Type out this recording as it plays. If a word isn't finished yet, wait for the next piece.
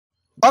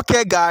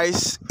Okay,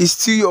 guys, it's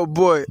still your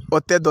boy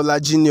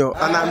Otedola Jr.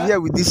 and I'm here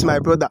with this my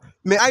brother.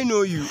 May I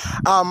know you?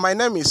 My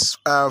name is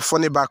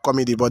Funny Bag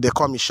Comedy, but they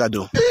call me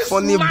Shadow.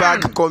 Funny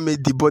Bag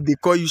Comedy, but they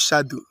call you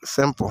Shadow.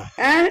 Simple.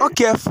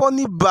 Okay,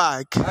 Funny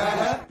Bag.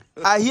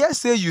 I hear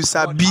say you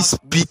sabi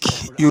speak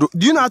Yoruba.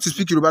 Do you know how to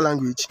speak Yoruba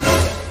language?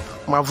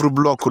 Mavru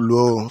block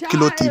lo,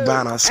 kilo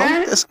tibana.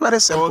 It's very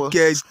simple.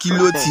 Okay,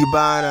 kilo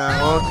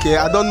tibana. Okay,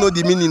 I don't know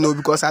the meaning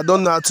because I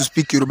don't know how to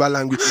speak Yoruba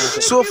language.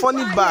 So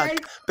Funny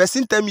Bag,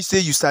 person tell me say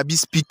you sabi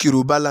speak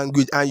Yoruba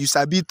language and you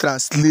sabi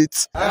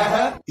translate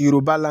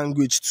Yoruba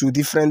language to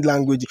different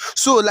languages.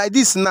 So like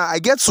this now, I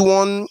get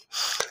one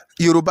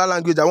Yoruba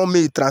language I want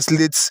me to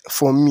translate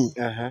for me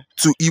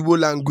to Igbo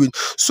language.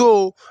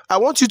 So I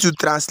want you to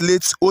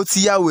translate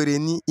Otiya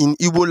Wereni in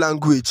Igbo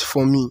language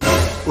for me.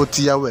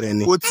 Otiya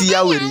Wereni.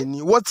 Otiya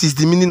Wereni. What is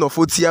the meaning of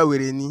Otiya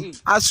Wereni?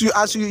 As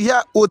you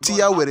hear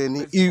Otiya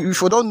Wereni,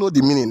 if you don't know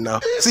the meaning now,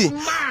 see,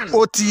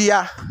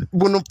 Otiya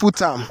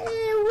Bunuputam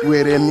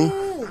Wereni.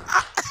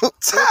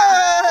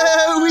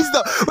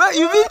 Wisdom. Well,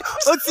 you mean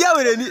Otiya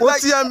Wereni?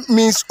 Otiya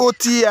means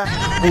Otiya.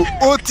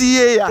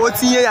 Otiya.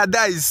 Otiya,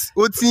 that is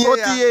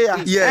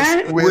Otiya.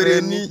 Yes.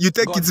 Wereni. You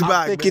take it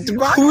back. Take it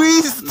back.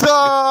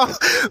 Wisdom.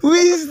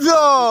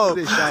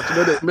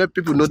 Make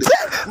people know this.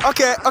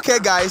 Okay,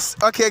 guys.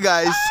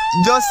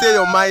 Just say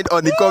your mind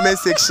on the comment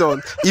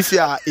section if you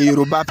are a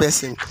Yoruba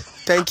person.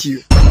 Thank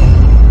you.